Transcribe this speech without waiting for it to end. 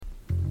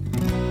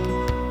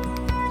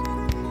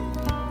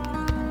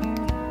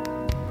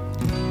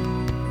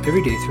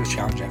Every day throws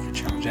challenge after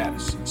challenge at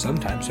us.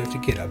 Sometimes we have to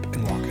get up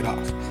and walk it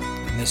off.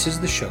 And this is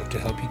the show to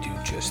help you do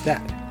just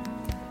that.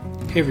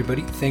 Hey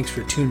everybody, thanks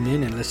for tuning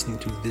in and listening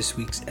to this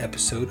week's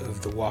episode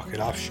of the Walk It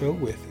Off Show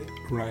with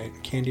Ryan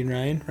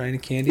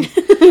and Candy.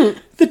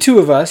 The two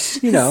of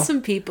us, you know.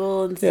 Some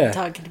people and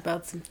talking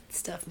about some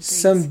stuff and things.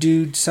 Some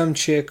dude, some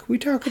chick. We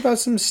talk about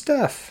some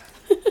stuff.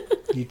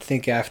 You'd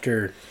think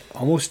after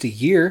almost a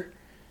year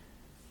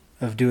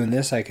of doing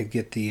this, I could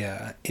get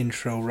the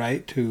intro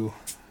right to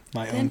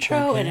my own intro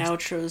podcast. And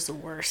outro is the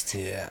worst.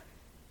 Yeah.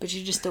 But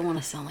you just don't want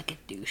to sound like a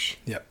douche.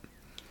 Yep.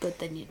 But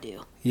then you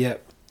do.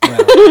 Yep.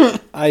 Well,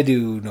 I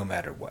do no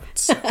matter what.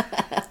 So.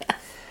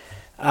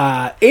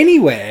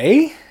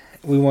 Anyway,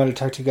 we want to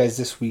talk to you guys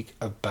this week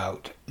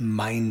about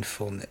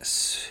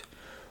mindfulness.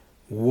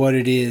 What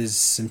it is,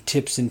 some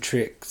tips and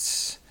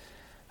tricks,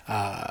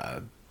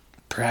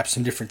 perhaps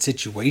some different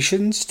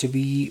situations to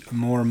be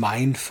more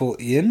mindful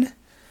in.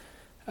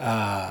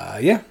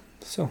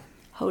 So.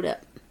 Hold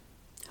up.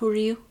 Who are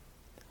you?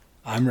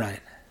 I'm Ryan.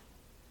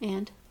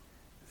 And?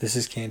 This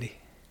is Candy.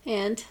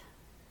 And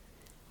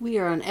we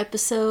are on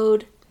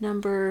episode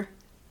number...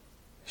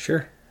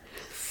 Sure.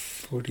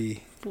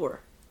 44,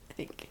 I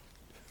think.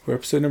 We're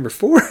episode number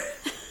 4.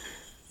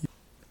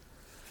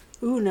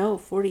 Ooh, no,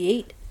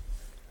 48.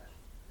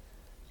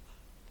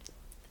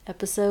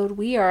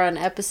 We are on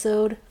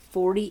episode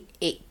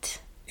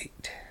 48.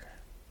 8.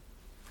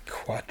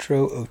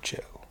 Cuatro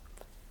ocho.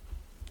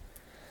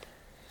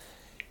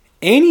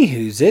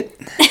 Anywho's it.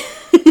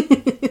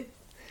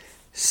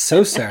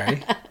 So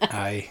sorry.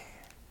 I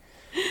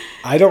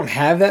don't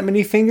have that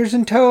many fingers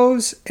and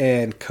toes,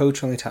 and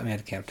Coach only taught me how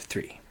to count to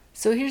 3.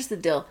 So here's the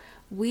deal.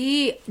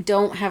 We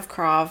don't have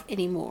Krav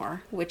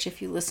anymore, which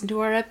if you listen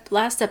to our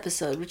last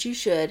episode, which you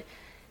should,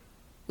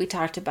 we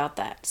talked about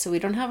that. So we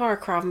don't have our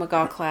Krav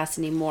Maga class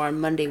anymore on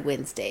Monday,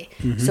 Wednesday.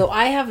 Mm-hmm. So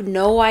I have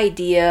no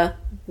idea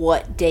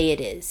what day it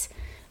is.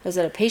 I was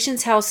at a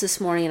patient's house this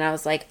morning, and I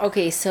was like,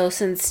 okay, so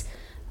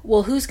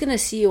who's going to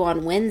see you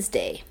on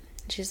Wednesday?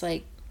 And she's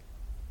like,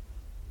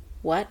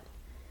 what?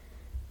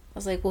 I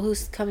was like, well,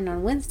 who's coming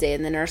on Wednesday?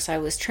 And the nurse I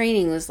was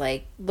training was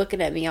like looking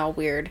at me all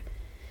weird.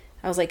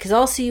 I was like, because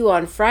I'll see you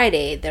on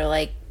Friday. They're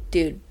like,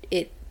 dude,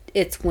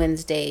 it's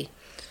Wednesday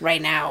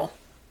right now.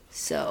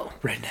 So.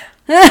 Right now.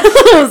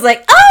 I was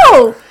like,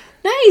 oh,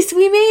 nice.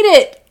 We made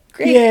it.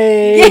 Great.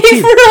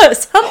 Yay for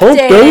us. Hump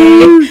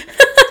day.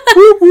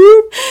 Whoop,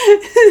 whoop.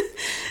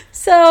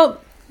 So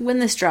when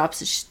this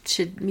drops, it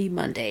should be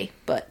Monday.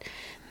 But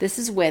this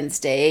is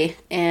Wednesday.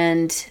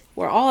 And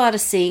we're all out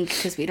of sync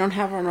because we don't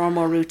have our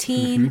normal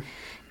routine. Mm-hmm.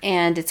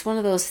 And it's one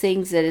of those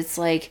things that it's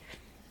like,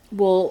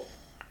 well,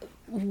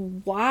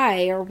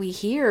 why are we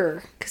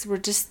here? Because we're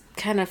just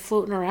kind of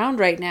floating around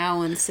right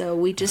now. And so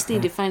we just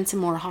need to find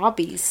some more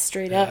hobbies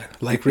straight up.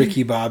 Like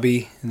Ricky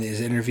Bobby in his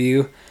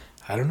interview,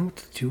 I don't know what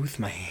to do with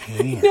my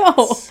hands.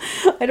 No,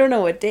 I don't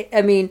know what day.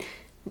 I mean,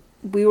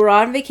 we were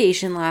on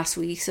vacation last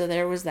week, so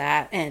there was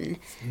that. And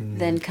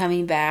then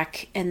coming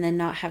back and then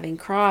not having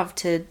Krav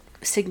to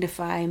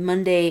signify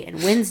Monday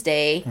and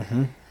Wednesday.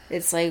 Mm-hmm.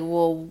 It's like,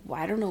 well,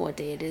 I don't know what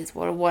day it is.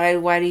 Why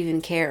do you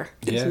even care?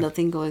 There's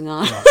nothing going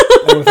on. Yeah.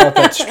 And without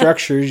that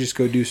structure, you just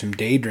go do some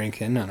day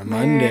drinking on a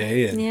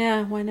Monday. And,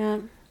 yeah, why not?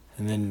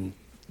 And then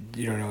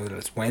you don't know that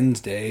it's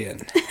Wednesday.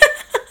 And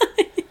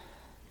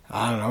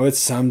I don't know, it's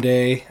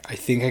someday. I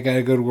think I got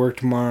to go to work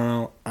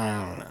tomorrow.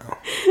 I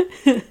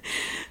don't know.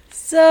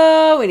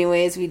 So,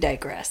 anyways, we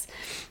digress.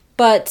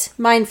 But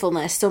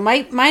mindfulness. So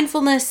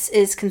mindfulness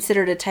is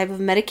considered a type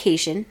of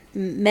meditation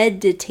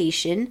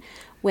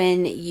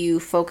when you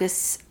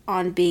focus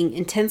on being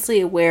intensely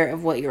aware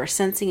of what you are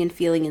sensing and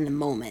feeling in the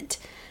moment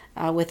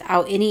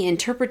without any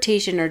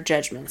interpretation or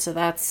judgment. So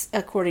that's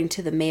according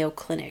to the Mayo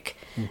Clinic.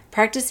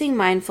 Practicing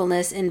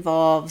mindfulness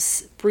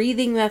involves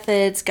breathing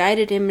methods,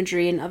 guided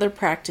imagery, and other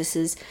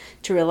practices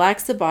to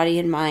relax the body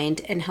and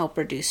mind and help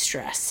reduce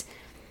stress.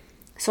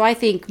 So I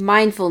think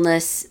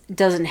mindfulness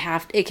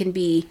it can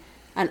be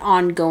an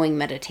ongoing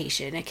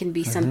meditation. It can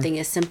be something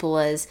as simple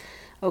as,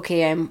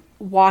 okay, I'm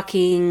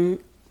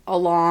walking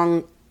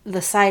along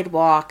the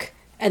sidewalk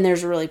and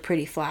there's a really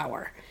pretty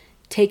flower.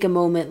 Take a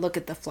moment, look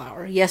at the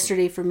flower.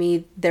 Yesterday for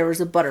me, there was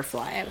a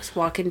butterfly. I was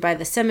walking by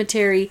the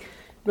cemetery,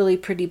 really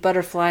pretty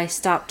butterfly,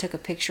 stopped, took a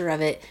picture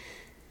of it,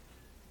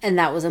 and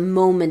that was a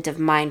moment of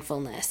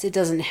mindfulness. It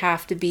doesn't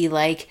have to be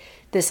like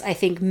this, I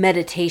think,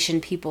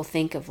 meditation people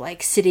think of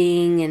like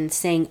sitting and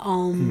saying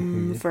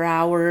for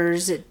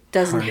hours. It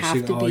doesn't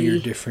have to be. All your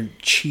different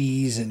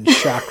chis and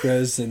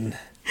chakras and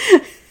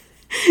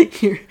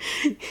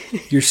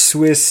your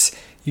Swiss,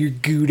 your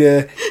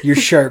Gouda, your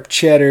sharp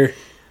cheddar,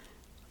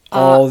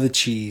 all the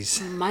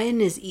cheese. Mine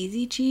is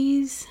easy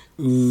cheese.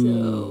 Ooh.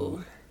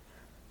 So.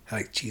 I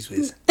like Cheese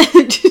Whiz.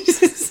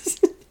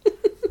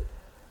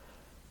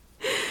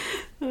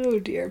 Oh,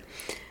 dear.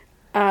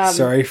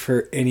 Sorry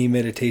for any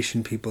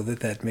meditation people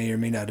that may or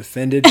may not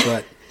offended,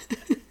 but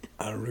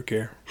I don't really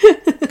care.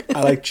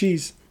 I like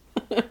cheese.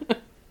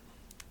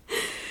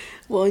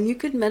 Well, and you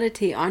could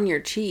meditate on your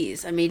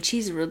cheese. I mean,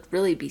 cheese would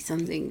really be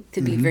something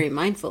to be very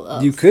mindful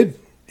of. You could,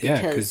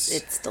 yeah. Because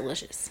it's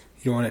delicious.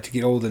 You don't want it to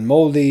get old and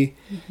moldy.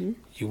 Mm-hmm.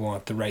 You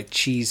want the right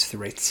cheese for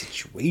the right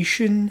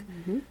situation.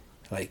 Mm-hmm.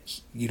 Like,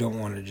 you don't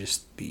want to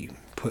just be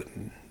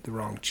putting the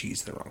wrong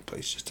cheese in the wrong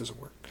place. It just doesn't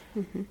work.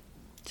 Mm-hmm.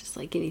 Just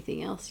like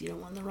anything else, you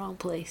don't want the wrong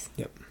place.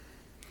 Yep.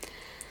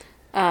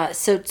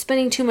 So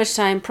spending too much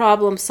time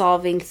problem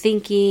solving,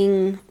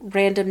 thinking,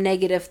 random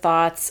negative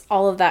thoughts,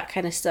 all of that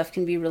kind of stuff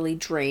can be really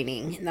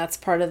draining. And that's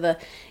part of the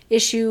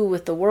issue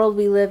with the world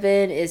we live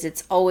in, is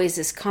it's always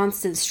this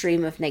constant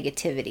stream of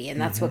negativity. And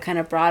that's what kind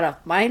of brought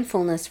up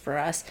mindfulness for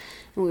us.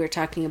 And we were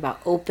talking about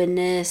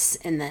openness,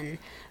 and then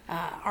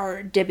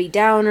our Debbie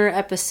Downer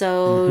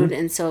episode.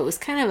 And so it was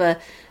kind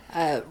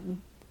of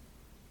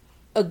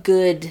a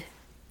good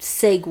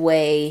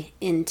segue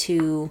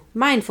into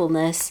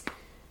mindfulness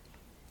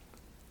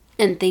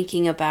and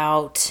thinking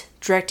about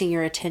directing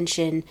your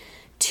attention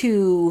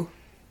to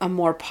a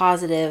more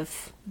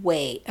positive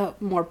way, a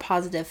more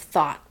positive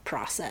thought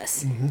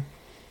process.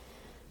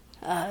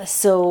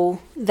 So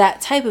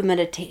that type of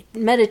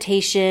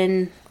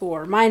meditation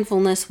or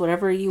mindfulness,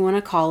 whatever you want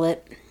to call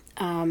it,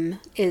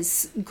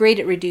 is great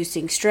at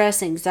reducing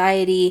stress,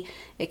 anxiety.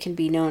 It can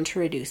be known to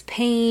reduce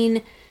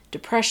pain,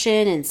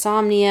 depression,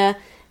 insomnia,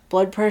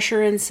 blood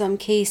pressure in some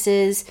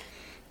cases.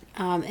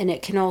 And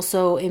it can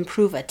also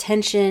improve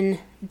attention,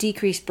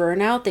 decrease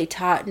burnout. They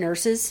taught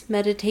nurses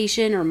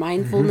meditation or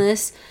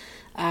mindfulness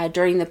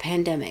during the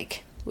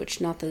pandemic,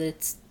 which, not that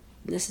it's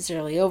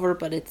necessarily over,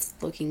 but it's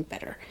looking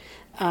better.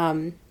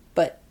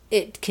 But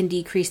it can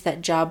decrease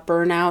that job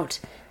burnout,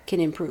 can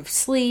improve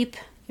sleep,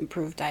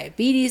 improve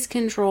diabetes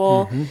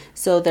control.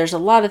 So there's a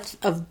lot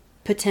of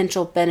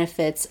potential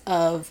benefits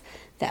of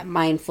that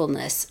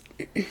mindfulness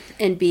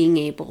and being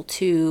able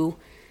to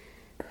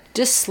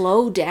just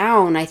slow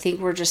down. I think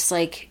we're just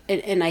like,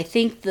 and I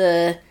think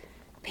the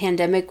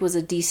pandemic was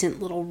a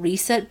decent little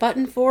reset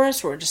button for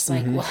us. We're just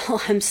like,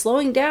 well, I'm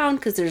slowing down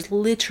because there's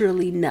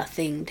literally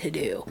nothing to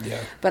do.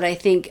 Yeah. But I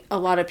think a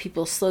lot of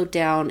people slowed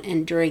down,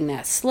 and during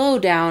that slow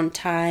down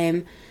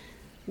time,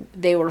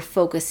 they were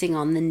focusing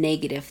on the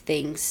negative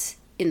things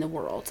in the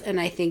world. And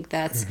I think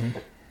that's,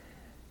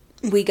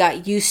 we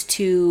got used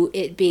to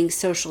it being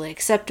socially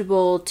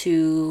acceptable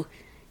to,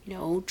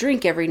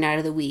 drink every night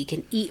of the week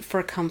and eat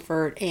for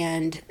comfort,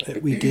 and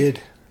we did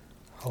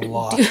a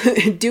lot.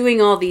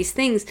 Doing all these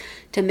things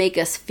to make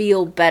us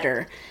feel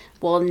better.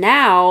 Well,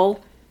 now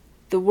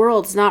the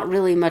world's not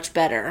really much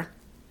better.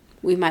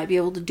 We might be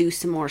able to do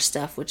some more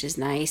stuff, which is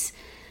nice.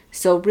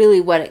 So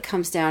really what it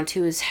comes down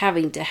to is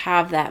having to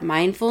have that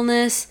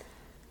mindfulness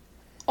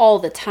all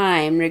the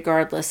time,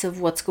 regardless of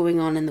what's going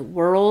on in the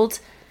world.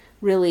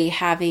 Really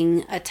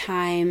having a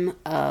time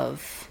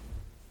of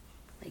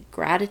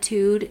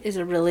gratitude is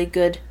a really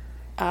good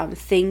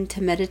thing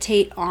to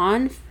meditate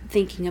on,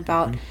 thinking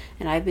about,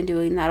 and I've been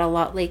doing that a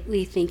lot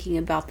lately, thinking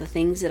about the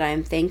things that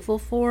I'm thankful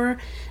for,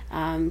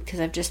 because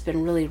I've just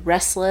been really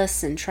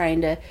restless and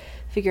trying to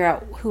figure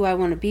out who I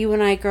want to be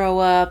when I grow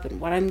up and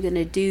what I'm going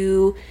to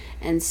do.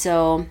 And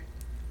so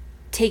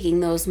taking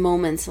those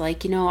moments,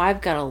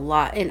 I've got a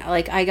lot, and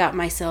I got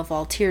myself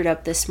all teared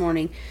up this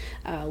morning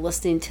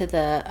listening to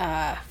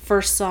the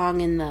first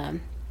song in the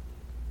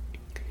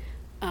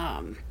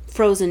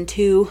Frozen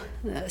 2,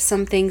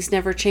 Some Things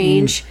Never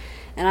Change.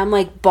 And I'm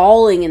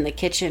bawling in the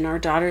kitchen. Our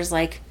daughter's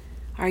like,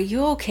 "Are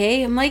you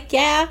okay?" I'm like,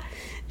 "Yeah."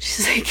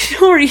 She's like,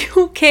 "No, are you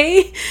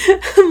okay?"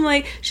 I'm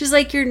like, she's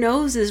like, "Your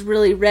nose is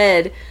really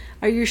red.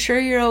 Are you sure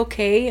you're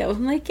okay?"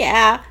 I'm like,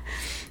 "Yeah."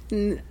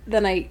 And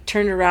then I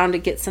turned around to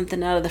get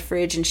something out of the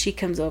fridge, and she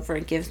comes over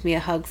and gives me a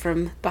hug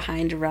from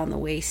behind around the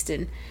waist,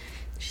 and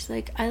she's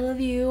like, "I love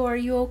you. Are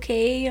you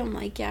okay?" I'm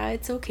like, "Yeah,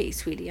 it's okay,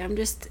 sweetie. I'm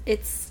just,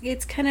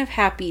 it's kind of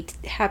happy,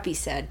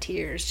 sad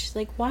tears." She's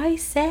like, "Why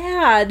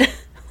sad?"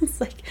 I was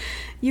like,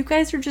 "You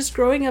guys are just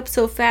growing up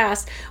so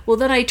fast." Well,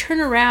 then I turn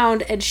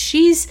around and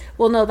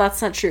well, no,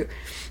 that's not true.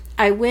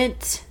 I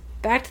went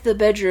back to the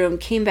bedroom,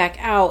 came back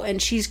out,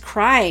 and she's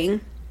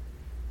crying.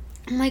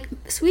 I'm like,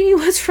 "Sweetie,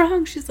 what's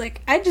wrong?" She's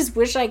like, "I just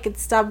wish I could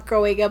stop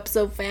growing up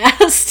so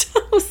fast."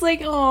 I was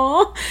like,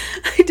 "Oh,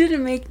 I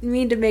didn't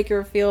mean to make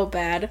her feel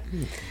bad."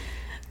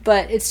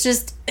 But it's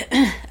just,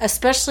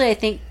 especially I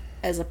think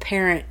as a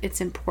parent,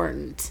 it's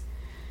important.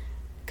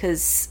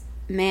 Because,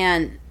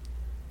 man,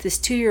 this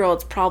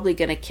 2-year-old's probably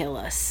going to kill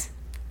us.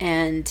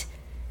 And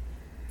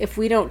if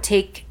we don't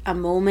take a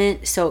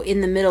moment, so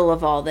in the middle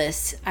of all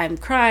this, I'm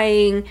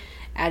crying,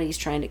 Addie's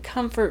trying to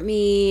comfort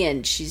me,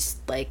 and she's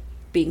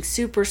being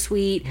super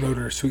sweet. Wrote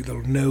her a sweet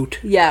little note.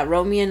 Yeah,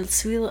 wrote me a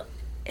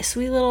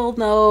sweet little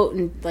note,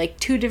 and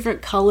 2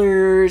 different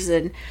colors.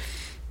 And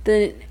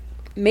then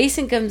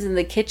Mason comes in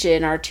the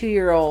kitchen, our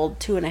 2-year-old,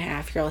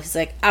 2.5-year-old. He's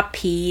like, "I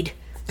peed."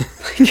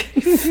 Are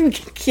you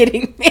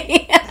kidding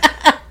me?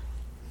 I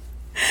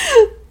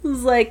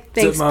was like,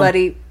 "Thanks,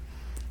 buddy.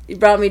 You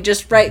brought me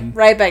just right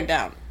back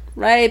down.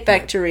 Right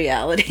back to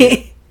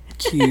reality."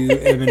 Cue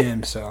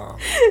Eminem song.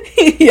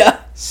 Yeah.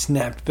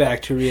 Snapped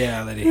back to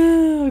reality.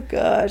 Oh,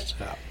 gosh.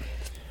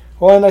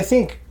 Well, and I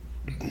think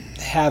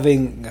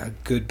having a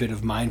good bit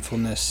of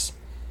mindfulness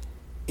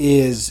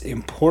is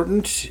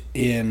important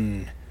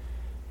in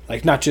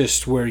like not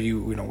just where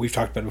we've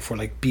talked about it before,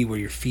 like be where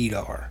your feet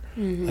are,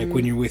 like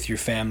when you're with your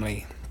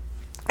family.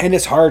 And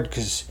it's hard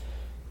because,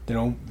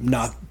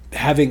 not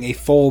having a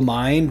full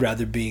mind,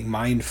 rather being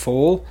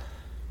mindful,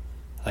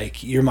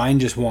 like your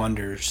mind just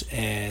wanders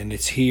and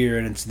it's here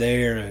and it's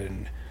there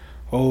and,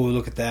 oh,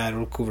 look at that,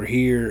 look over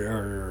here,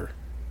 or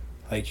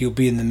like you'll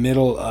be in the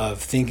middle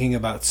of thinking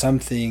about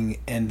something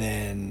and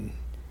then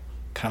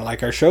kind of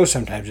like our show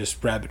sometimes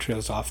just rabbit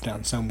trails off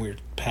down some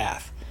weird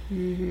path.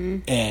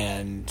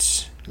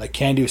 And like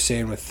Candy was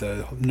saying with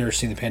the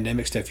nursing the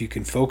pandemic stuff, you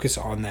can focus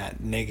on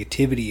that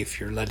negativity if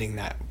you're letting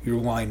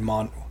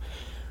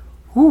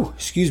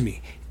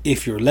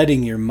if you're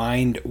letting your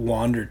mind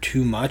wander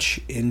too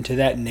much into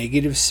that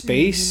negative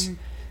space,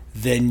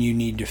 then you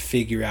need to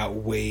figure out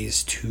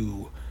ways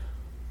to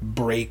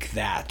break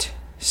that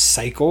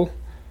cycle.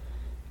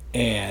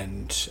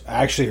 And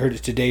I actually heard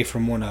it today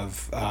from one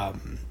of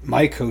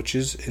my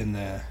coaches in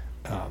the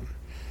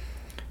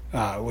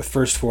with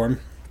First Form.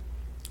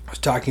 I was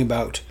talking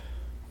about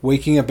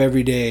waking up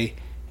every day,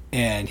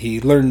 and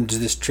he learned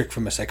this trick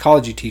from a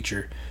psychology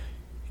teacher.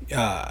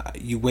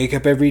 You wake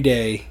up every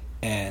day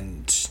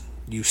and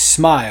you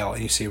smile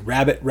and you say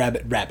rabbit,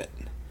 rabbit, rabbit,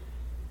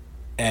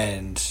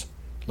 and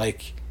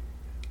like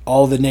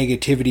all the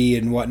negativity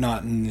and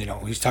whatnot, and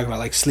he's talking about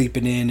like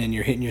sleeping in and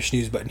you're hitting your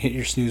snooze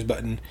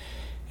button,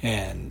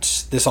 and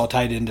this all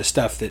tied into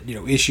stuff that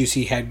issues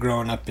he had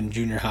growing up in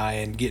junior high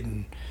and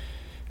getting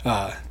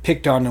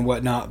picked on and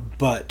whatnot.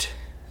 But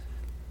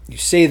you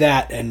say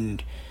that,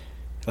 and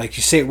like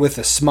you say it with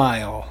a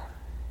smile,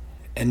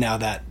 and now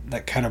that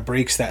kind of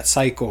breaks that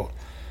cycle,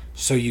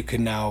 so you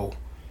can now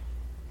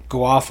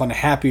go off on a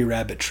happy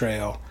rabbit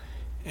trail,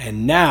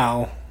 and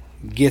now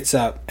gets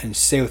up and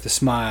say with a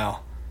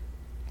smile,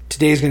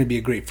 today's going to be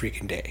a great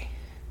freaking day,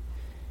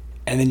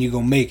 and then you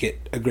go make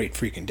it a great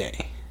freaking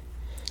day.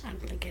 I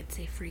don't think I'd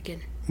say freaking.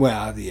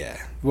 Well,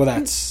 yeah. Well,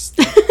 that's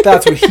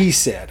what he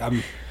said.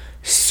 I'm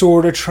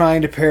sort of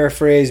trying to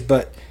paraphrase,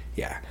 but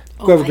yeah.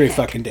 Go have a great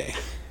fucking day.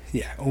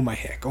 Yeah. Oh my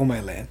heck. Oh my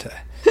Lanta.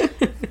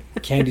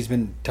 Candy's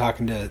been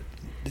talking to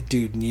the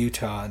dude in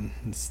Utah,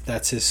 and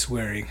that's his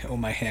swearing. Oh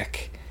my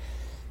heck.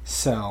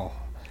 So.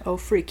 Oh,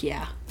 freak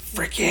yeah.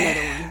 Freak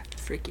yeah.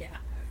 Freak yeah.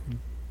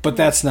 But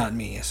that's not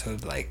me. So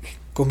like,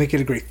 go make it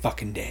a great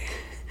fucking day.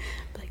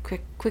 Like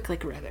quick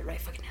like a rabbit,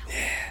 right fucking now.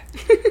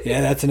 Yeah.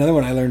 Yeah, that's another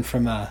one I learned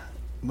from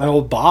my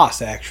old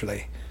boss,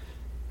 actually.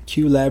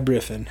 Q Lab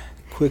Riffin.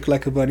 Quick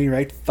like a bunny,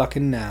 right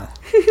fucking now.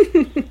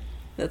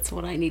 That's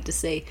what I need to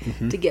say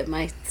to get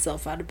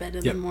myself out of bed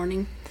in the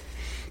morning.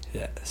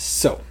 Yeah.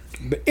 So,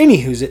 but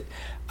anywho's it.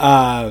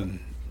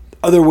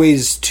 Other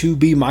ways to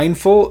be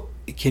mindful,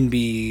 it can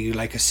be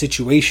like a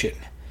situation.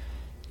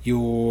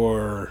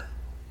 You're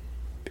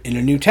in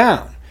a new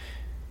town.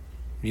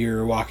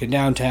 You're walking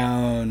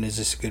downtown. Is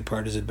this a good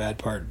part? Is it a bad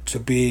part? So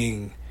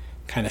being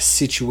kind of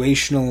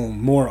situational,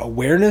 more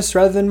awareness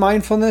rather than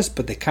mindfulness,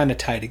 but they kind of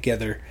tie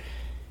together.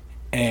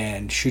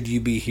 And should you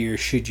be here?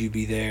 Should you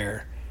be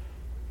there?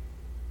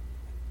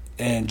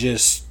 And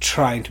just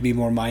trying to be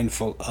more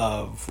mindful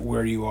of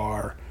where you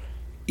are,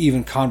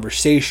 even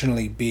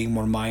conversationally being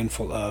more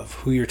mindful of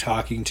who you're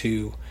talking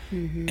to,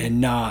 and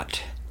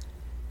not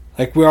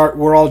like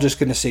we're all just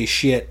going to say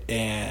shit,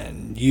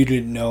 and you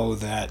didn't know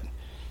that,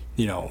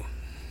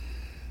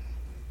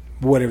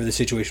 whatever the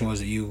situation was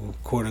that you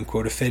quote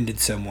unquote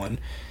offended someone,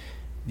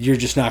 you're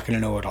just not going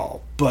to know it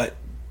all. But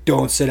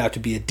don't set out to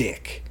be a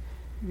dick.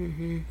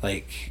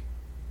 Like,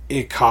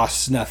 it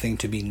costs nothing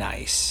to be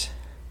nice.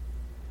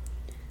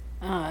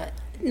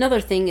 Another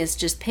thing is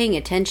just paying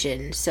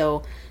attention.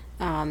 So,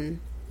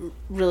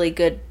 really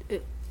good.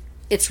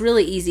 It's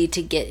really easy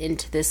to get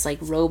into this like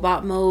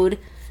robot mode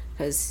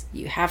because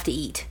you have to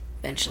eat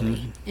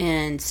eventually.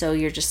 And so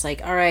you're just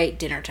like, all right,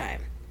 dinner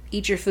time.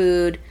 Eat your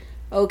food.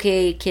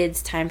 Okay,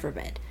 kids, time for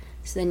bed.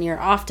 So then you're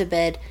off to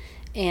bed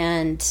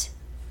and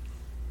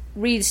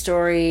read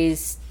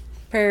stories,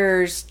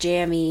 prayers,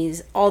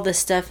 jammies, all this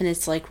stuff, and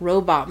it's like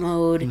robot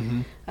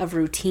mode of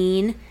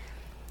routine.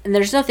 And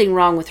there's nothing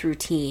wrong with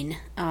routine.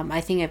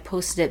 I think I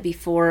posted it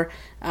before.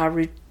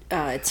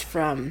 It's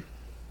from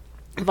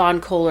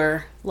Von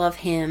Kohler, love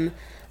him,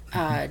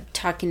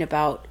 talking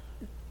about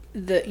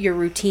your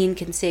routine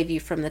can save you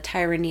from the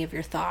tyranny of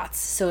your thoughts.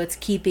 So it's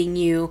keeping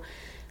you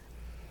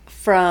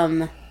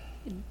from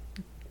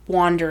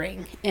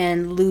wandering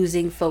and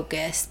losing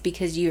focus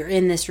because you're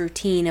in this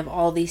routine of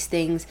all these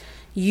things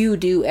you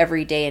do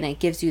every day, and it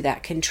gives you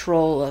that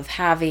control of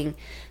having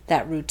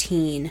that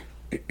routine.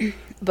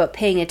 But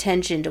paying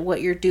attention to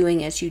what you're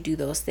doing as you do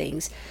those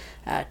things.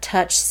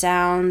 Touch,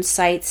 sound,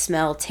 sight,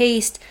 smell,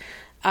 taste.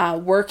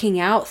 Working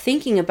out,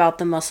 thinking about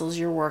the muscles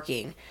you're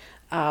working.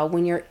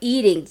 When you're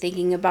eating,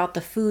 thinking about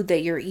the food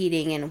that you're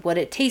eating and what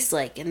it tastes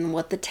like and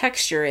what the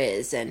texture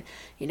is. And,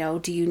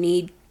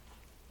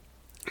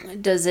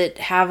 does it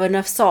have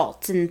enough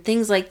salt and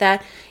things like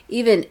that.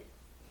 Even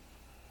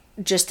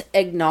just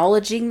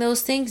acknowledging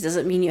those things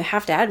doesn't mean you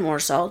have to add more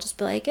salt. Just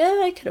be like,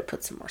 I could have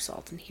put some more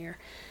salt in here.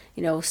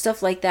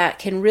 stuff like that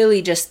can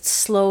really just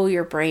slow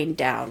your brain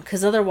down,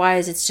 because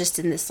otherwise it's just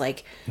in this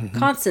like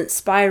constant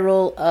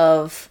spiral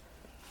of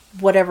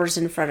whatever's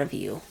in front of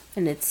you,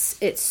 and it's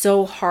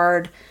so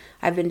hard.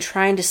 I've been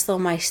trying to slow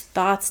my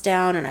thoughts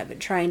down, and I've been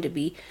trying to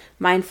be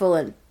mindful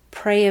and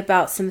pray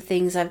about some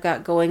things I've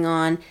got going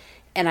on,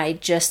 and I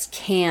just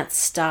can't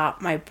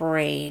stop my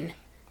brain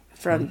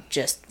from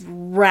just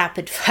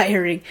rapid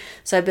firing.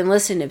 So I've been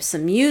listening to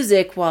some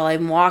music while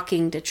I'm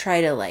walking to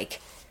try to like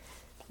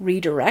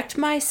redirect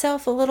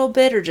myself a little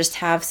bit, or just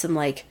have some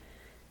like,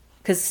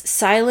 because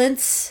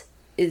silence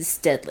is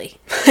deadly.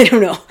 I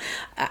don't know.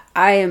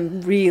 I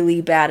am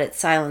really bad at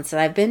silence, and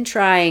I've been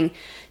trying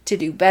to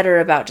do better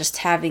about just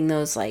having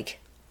those like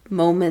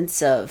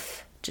moments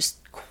of just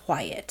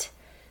quiet.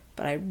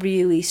 But I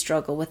really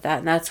struggle with that,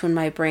 and that's when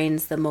my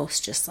brain's the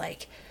most just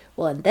like,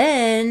 well, and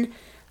then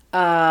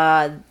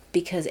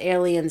because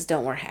aliens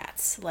don't wear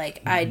hats.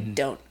 Like I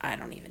don't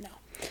even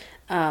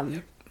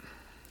know.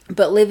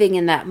 But living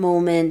in that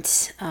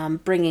moment,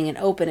 bringing an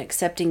open,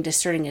 accepting,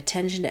 discerning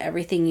attention to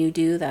everything you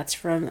do, that's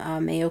from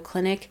Mayo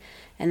Clinic.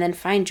 And then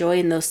find joy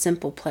in those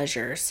simple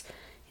pleasures.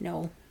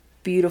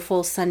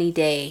 Beautiful sunny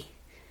day,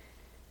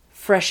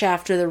 fresh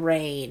after the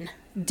rain,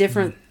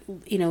 different,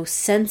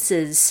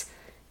 senses.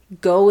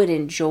 Go and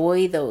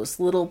enjoy those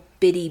little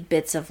bitty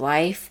bits of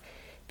life,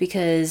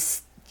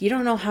 because you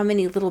don't know how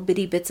many little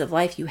bitty bits of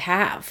life you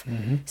have.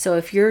 So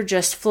if you're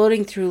just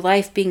floating through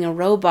life being a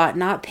robot,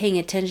 not paying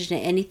attention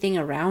to anything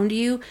around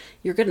you,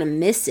 you're going to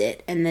miss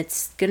it, and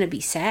it's going to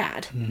be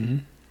sad.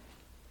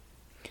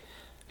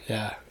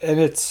 Yeah, and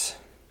it's...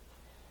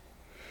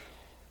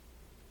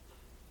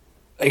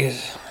 I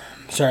guess...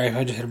 Sorry if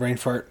I just had a brain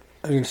fart.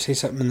 I was going to say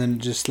something and then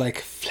just like...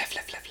 Flap,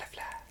 flap, flap, flap,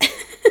 flap.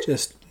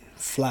 Just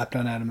flapped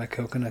on out of my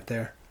coconut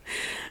there.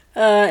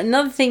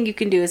 Another thing you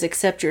can do is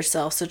accept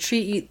yourself. So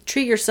treat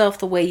yourself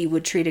the way you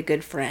would treat a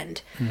good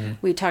friend.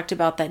 We talked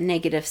about that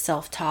negative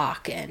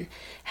self-talk and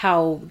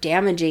how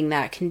damaging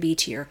that can be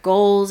to your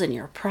goals and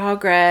your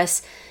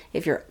progress.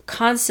 If you're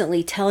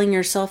constantly telling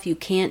yourself you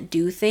can't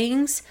do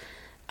things,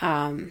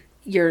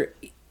 you're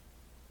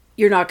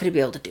not going to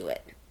be able to do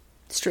it.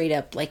 Straight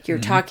up, like you're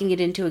talking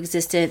it into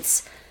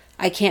existence.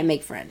 I can't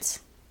make friends.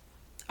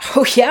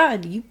 Oh yeah,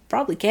 you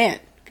probably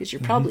can't, because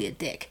you're probably a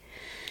dick.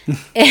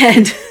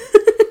 And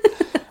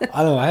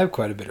I know I have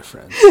quite a bit of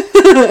friends.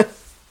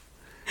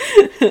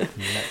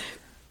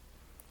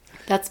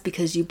 That's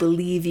because you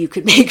believe you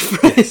could make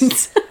friends.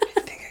 Yes, I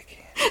think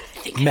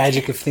I can.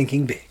 Magic of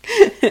thinking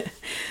big.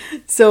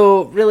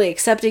 So really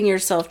accepting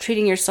yourself,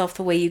 treating yourself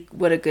the way you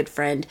would a good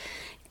friend.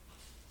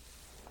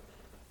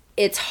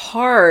 It's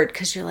hard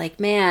because you're like,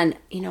 man,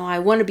 I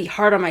want to be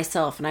hard on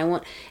myself,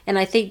 and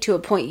I think to a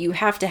point you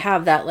have to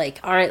have that like,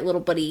 all right,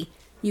 little buddy,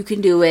 you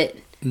can do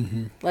it.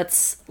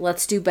 Let's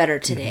do better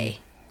today.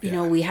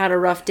 Yeah. We had a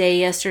rough day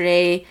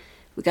yesterday.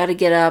 We got to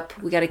get up.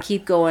 We got to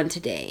keep going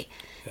today.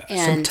 Yeah.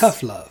 And some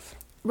tough love.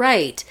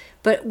 Right.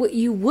 But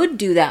you would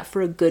do that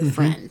for a good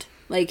friend.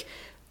 Like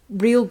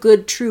real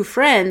good, true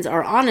friends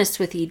are honest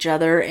with each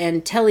other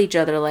and tell each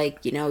other like,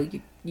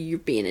 you're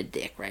being a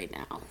dick right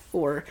now.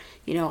 Or,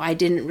 I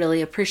didn't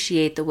really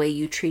appreciate the way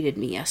you treated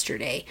me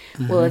yesterday.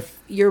 Well, if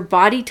your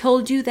body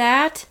told you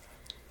that,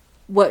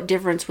 what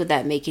difference would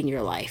that make in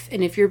your life?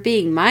 And if you're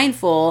being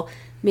mindful,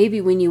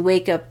 maybe when you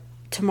wake up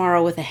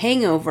tomorrow with a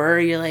hangover,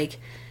 you're like,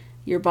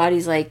 your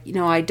body's like,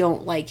 I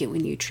don't like it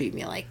when you treat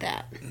me like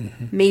that.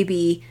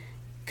 Maybe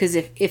because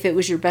if it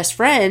was your best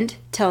friend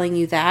telling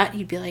you that,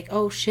 you'd be like,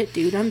 oh shit,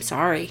 dude, I'm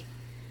sorry.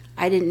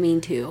 I didn't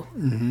mean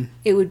to.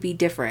 It would be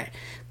different.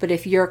 But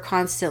if you're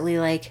constantly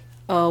like,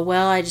 oh,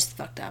 well, I just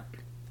fucked up.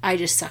 I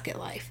just suck at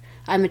life.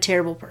 I'm a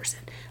terrible person.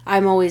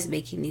 I'm always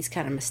making these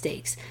kind of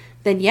mistakes.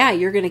 Then yeah,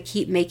 you're going to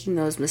keep making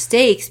those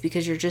mistakes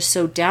because you're just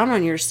so down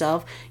on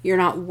yourself. You're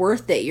not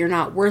worth it. You're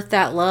not worth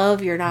that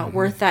love. You're not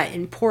worth that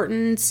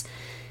importance.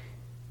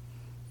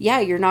 Yeah,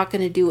 you're not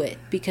going to do it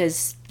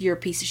because you're a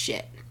piece of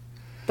shit.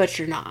 But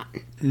you're not.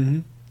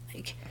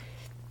 Like,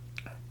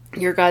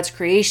 you're God's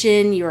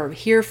creation. You're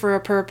here for a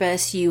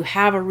purpose. You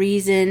have a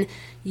reason.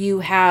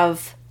 You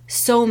have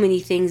so many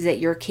things that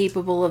you're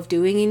capable of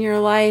doing in your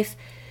life.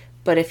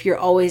 But if you're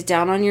always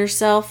down on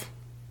yourself,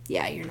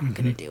 yeah, you're not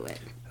going to do it.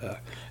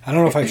 I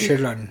don't know if I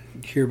shared it on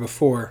here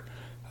before.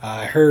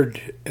 I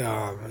heard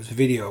there was a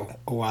video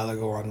a while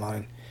ago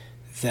online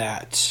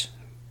that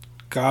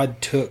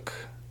God took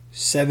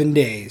 7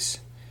 days.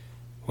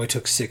 Well, it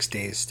took 6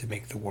 days to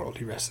make the world.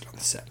 He rested on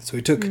the 7th. So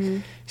it took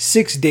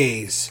 6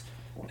 days.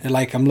 And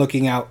like I'm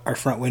looking out our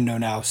front window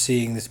now,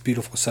 seeing this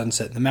beautiful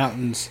sunset in the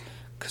mountains,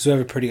 because we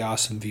have a pretty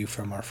awesome view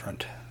from our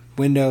front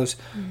windows.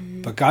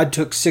 But God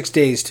took 6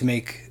 days to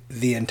make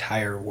the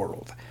entire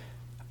world.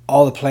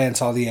 All the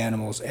plants, all the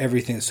animals,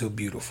 everything is so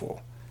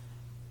beautiful.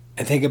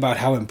 And think about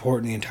how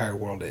important the entire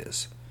world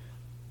is.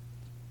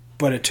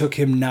 But it took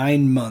him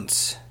 9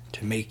 months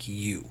to make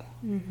you.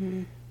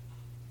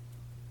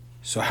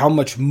 So how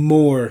much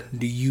more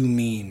do you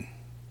mean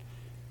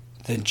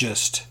than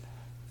just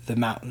the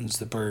mountains,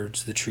 the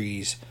birds, the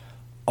trees,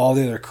 all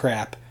the other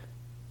crap?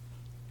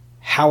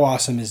 How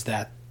awesome is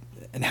that?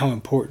 And how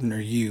important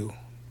are you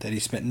that he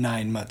spent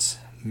 9 months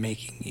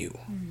making you?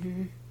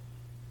 Mm-hmm.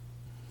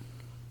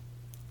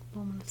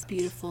 Moments,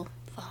 beautiful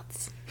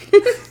thoughts.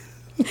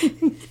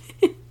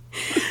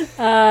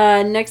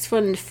 Next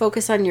one,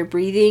 focus on your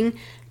breathing.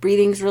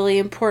 Breathing's really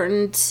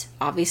important,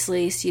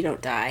 obviously, so you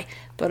don't die,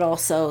 but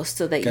also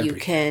so that you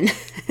can...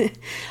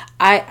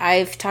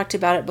 I've talked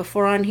about it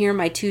before on here,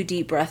 my 2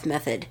 deep breath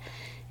method.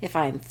 If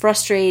I'm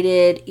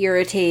frustrated,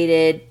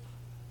 irritated,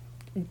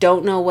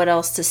 don't know what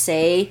else to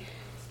say,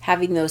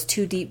 having those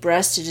 2 deep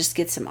breaths to just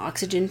get some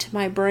oxygen to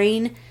my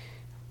brain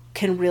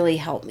can really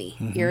help me.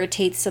 Mm-hmm.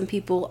 Irritates some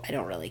people, I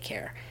don't really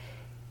care.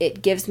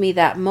 It gives me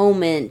that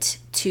moment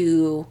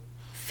to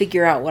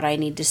figure out what I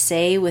need to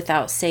say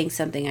without saying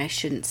something I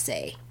shouldn't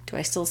say. Do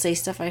I still say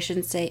stuff I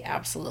shouldn't say?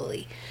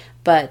 Absolutely.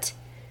 But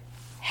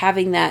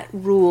having that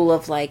rule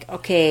of like,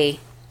 okay,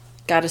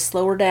 gotta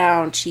slow her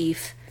down,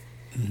 chief.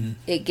 Mm-hmm.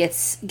 It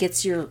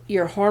gets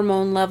your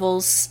hormone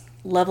levels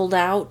leveled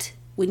out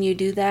when you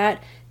do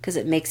that, because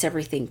it makes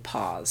everything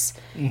pause.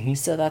 Mm-hmm.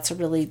 So that's a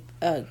really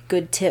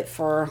good tip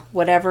for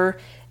whatever.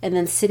 And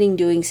then sitting,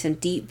 doing some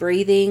deep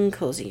breathing,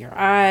 closing your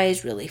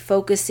eyes, really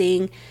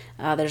focusing.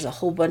 There's a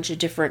whole bunch of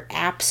different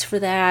apps for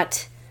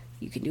that.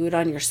 You can do it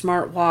on your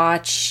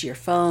smartwatch, your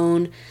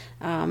phone.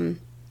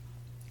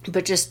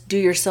 But just do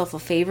yourself a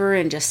favor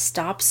and just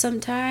stop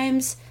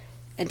sometimes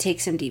and take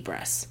some deep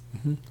breaths.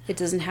 Mm-hmm. It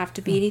doesn't have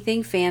to be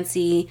anything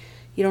fancy.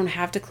 You don't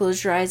have to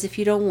close your eyes if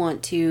you don't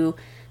want to,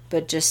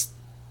 but just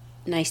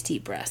nice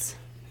deep breaths.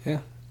 Yeah.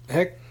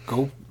 Heck,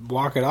 go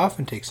walk it off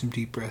and take some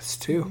deep breaths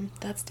too. Mm-hmm.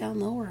 That's down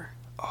lower.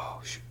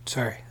 Oh, shoot.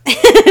 Sorry.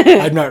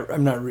 I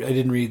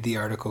didn't read the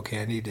article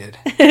Candy did.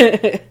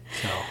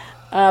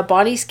 So.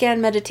 Body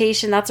scan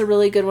meditation, that's a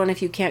really good one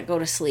if you can't go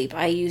to sleep.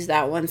 I use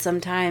that one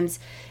sometimes.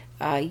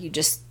 You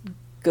just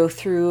go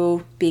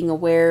through being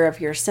aware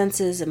of your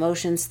senses,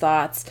 emotions,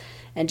 thoughts,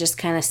 and just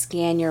kind of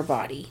scan your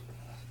body.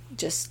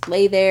 Just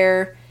lay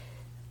there,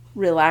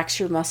 relax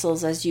your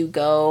muscles as you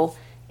go,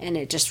 and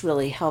it just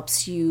really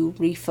helps you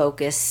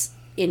refocus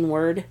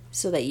inward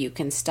so that you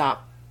can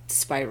stop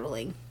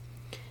spiraling.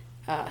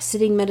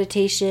 Sitting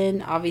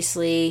meditation,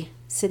 obviously,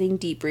 sitting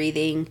deep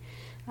breathing,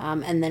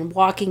 and then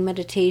walking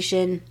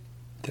meditation.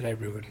 Did I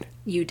ruin it?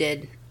 You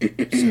did.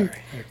 Sorry.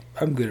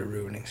 I'm good at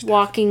ruining stuff.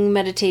 Walking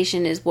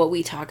meditation is what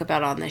we talk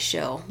about on this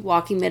show.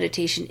 Walking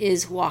meditation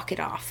is walk it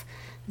off.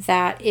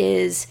 That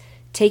is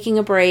taking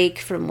a break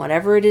from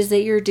whatever it is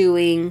that you're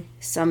doing,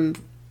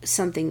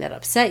 something that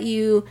upset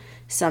you,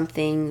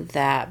 something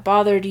that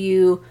bothered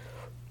you,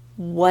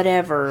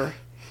 whatever,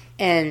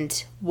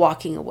 and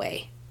walking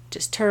away.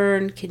 Just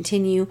turn,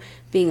 continue,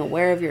 being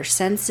aware of your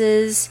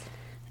senses,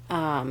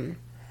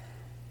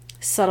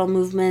 subtle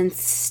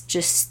movements,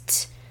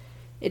 just,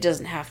 it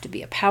doesn't have to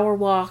be a power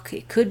walk.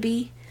 It could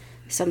be.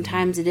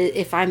 Sometimes it is.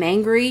 If I'm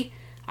angry,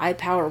 I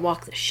power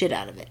walk the shit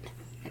out of it.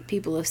 And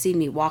people have seen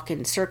me walk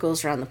in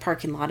circles around the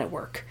parking lot at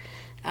work.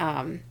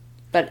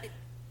 But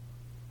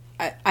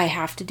I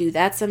have to do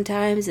that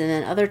sometimes, and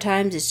then other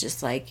times it's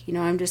just like,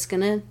 I'm just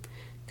going to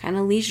kind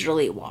of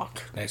leisurely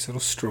walk. Nice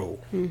little stroll.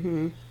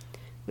 Mm-hmm.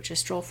 Which a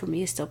stroll for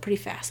me is still pretty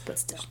fast, but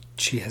still.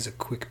 She has a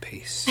quick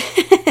pace.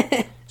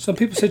 Some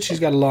people said she's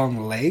got long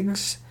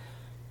legs,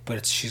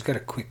 but she's got a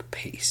quick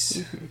pace.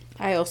 Mm-hmm.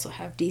 I also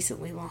have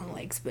decently long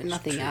legs, but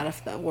nothing out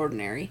of the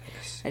ordinary.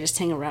 Yes. I just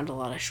hang around a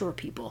lot of short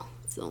people.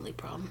 It's the only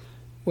problem.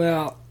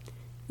 Well,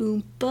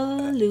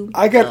 Oompa Loompa.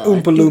 I got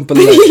Oompa Loompa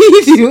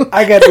legs.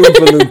 I got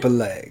Oompa Loompa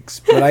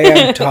legs, but I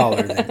am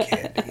taller than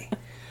Candy.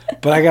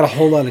 But I got a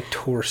whole lot of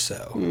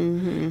torso.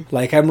 Mm-hmm.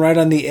 Like, I'm right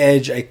on the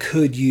edge. I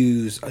could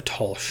use a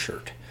tall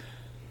shirt.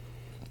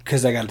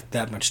 Because I got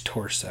that much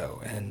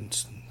torso.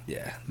 And,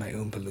 yeah, my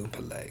Oompa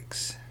Loompa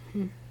legs.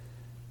 Mm-hmm.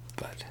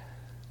 But.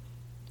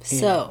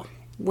 So,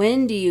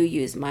 when do you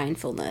use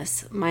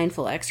mindfulness,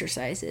 mindful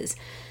exercises?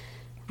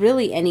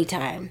 Really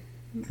anytime.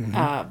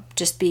 Mm-hmm.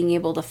 Just being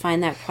able to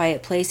find that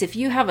quiet place. If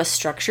you have a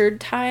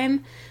structured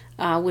time,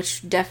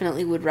 which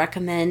definitely would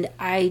recommend,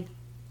 I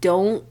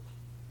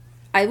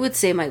would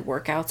say my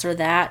workouts are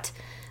that.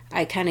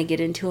 I kind of get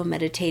into a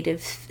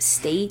meditative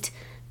state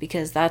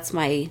because that's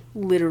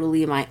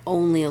literally my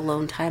only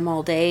alone time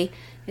all day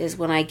is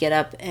when I get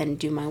up and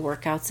do my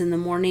workouts in the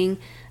morning.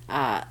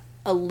 A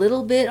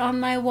little bit on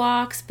my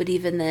walks, but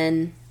even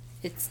then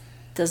it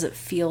doesn't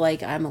feel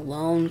like I'm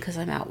alone because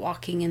I'm out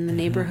walking in the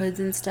neighborhoods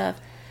and stuff.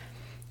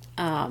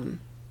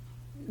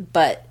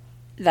 But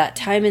that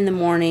time in the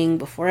morning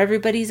before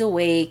everybody's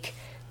awake,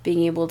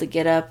 being able to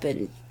get up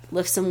and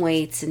lift some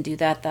weights and do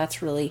that,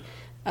 that's really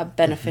a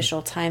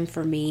beneficial time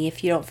for me.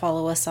 If you don't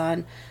follow us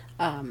on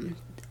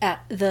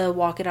at the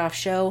Walk It Off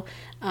show,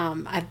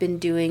 I've been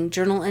doing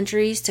journal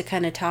entries to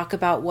kind of talk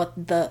about what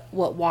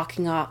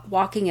walking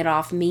it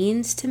off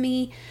means to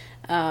me,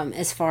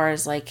 as far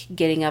as like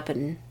getting up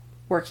and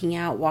working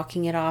out,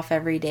 walking it off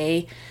every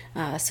day.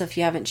 So if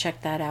you haven't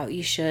checked that out,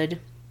 you should.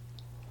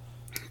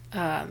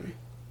 On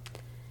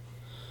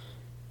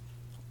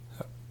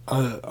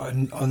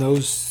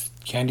those,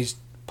 Candy's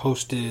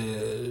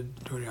posted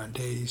on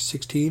day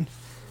 16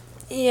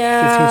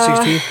 Yeah.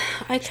 15,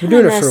 16? I kind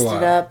of messed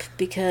it up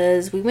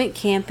because we went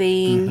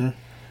camping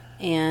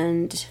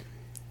and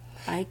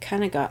I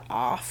kind of got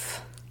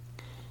off.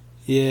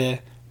 Yeah,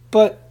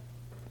 but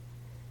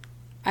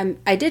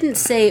I didn't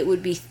say it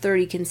would be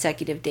 30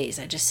 consecutive days.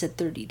 I just said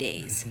 30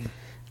 days.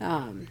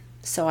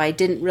 So I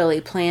didn't really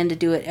plan to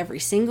do it every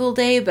single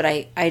day, but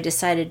I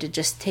decided to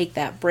just take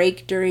that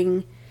break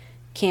during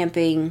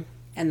camping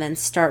and then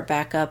start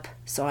back up.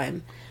 So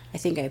I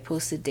think I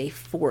posted day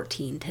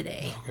 14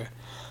 today. Okay.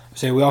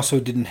 So we also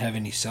didn't have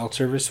any cell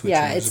service, which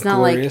was it's not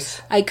glorious.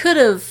 like I could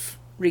have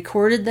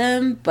recorded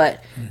them,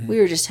 but we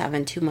were just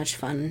having too much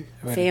fun,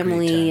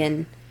 family,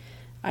 and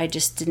I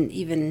just didn't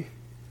even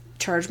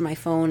charge my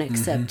phone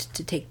except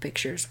to take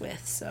pictures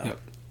with. So. Yep.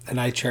 And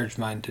I charged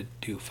mine to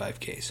do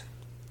 5Ks.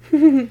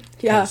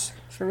 Yeah,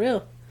 for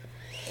real.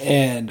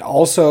 And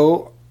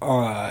also,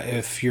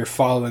 if you're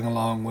following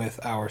along with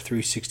our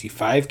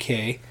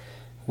 365K,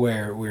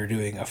 where we're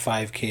doing a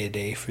 5K a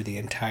day for the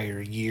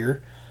entire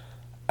year,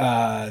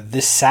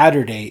 this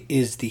Saturday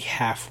is the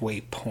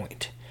halfway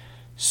point.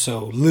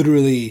 So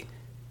literally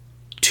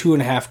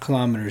 2.5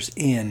 kilometers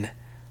in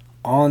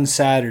on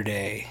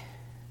Saturday.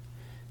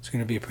 It's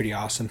going to be a pretty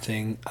awesome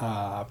thing.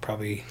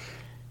 Probably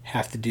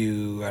have to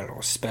do, I don't know,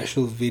 a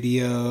special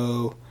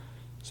video,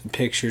 some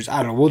pictures.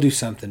 I don't know, we'll do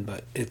something,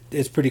 but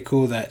it's pretty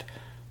cool that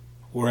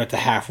we're at the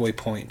halfway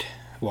point.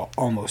 Well,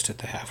 almost at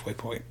the halfway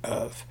point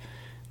of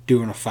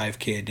doing a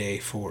 5K a day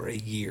for a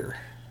year.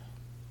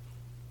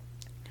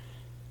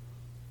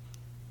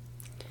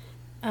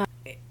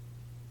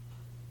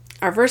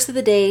 Our verse of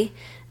the day,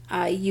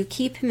 you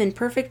keep him in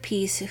perfect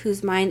peace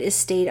whose mind is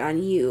stayed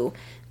on you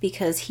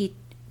because he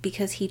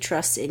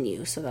trusts in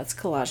you. So that's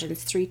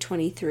Colossians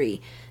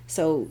 3:23.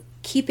 So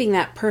keeping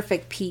that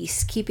perfect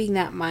peace, keeping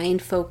that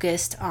mind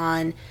focused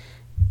on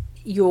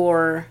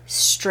your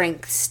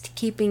strengths,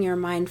 keeping your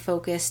mind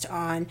focused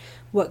on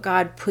what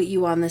God put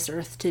you on this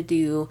earth to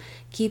do,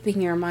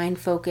 keeping your mind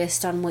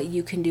focused on what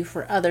you can do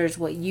for others,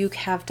 what you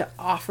have to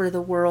offer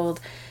the world,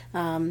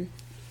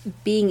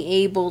 being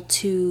able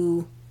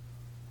to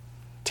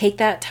take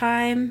that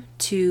time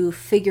to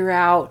figure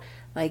out,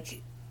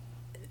 like,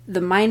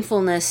 the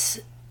mindfulness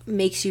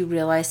makes you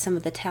realize some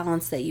of the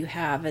talents that you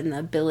have and the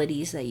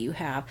abilities that you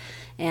have,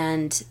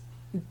 and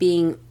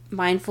being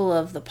mindful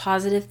of the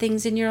positive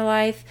things in your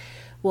life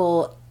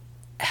will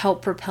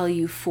help propel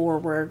you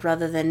forward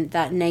rather than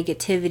that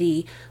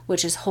negativity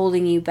which is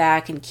holding you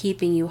back and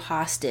keeping you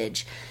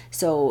hostage.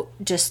 So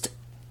just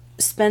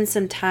spend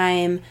some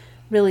time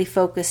really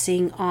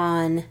focusing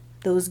on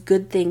those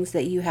good things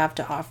that you have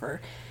to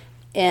offer,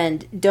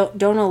 and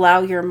don't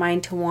allow your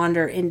mind to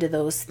wander into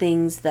those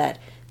things that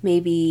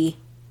maybe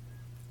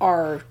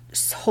are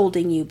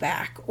holding you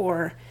back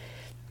or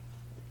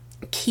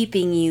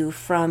keeping you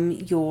from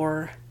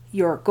your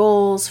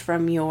goals,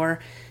 from your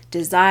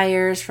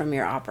desires, from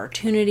your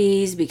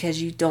opportunities,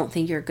 because you don't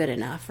think you're good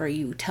enough or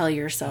you tell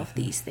yourself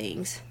these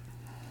things.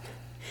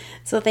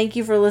 So thank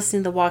you for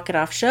listening to the Walk It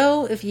Off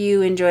Show. If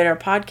you enjoyed our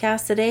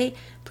podcast today,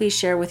 please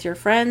share with your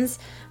friends.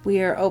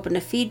 We are open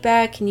to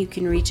feedback, and you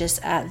can reach us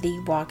at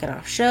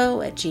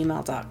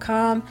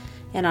thewalkitoffshow@gmail.com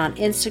and on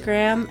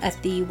Instagram at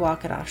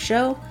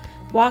thewalkitoffshow.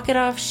 Walk it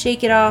off,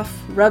 shake it off,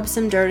 rub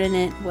some dirt in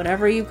it,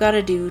 whatever you've got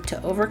to do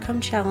to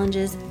overcome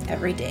challenges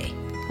every day.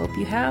 Hope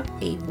you have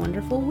a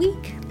wonderful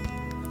week.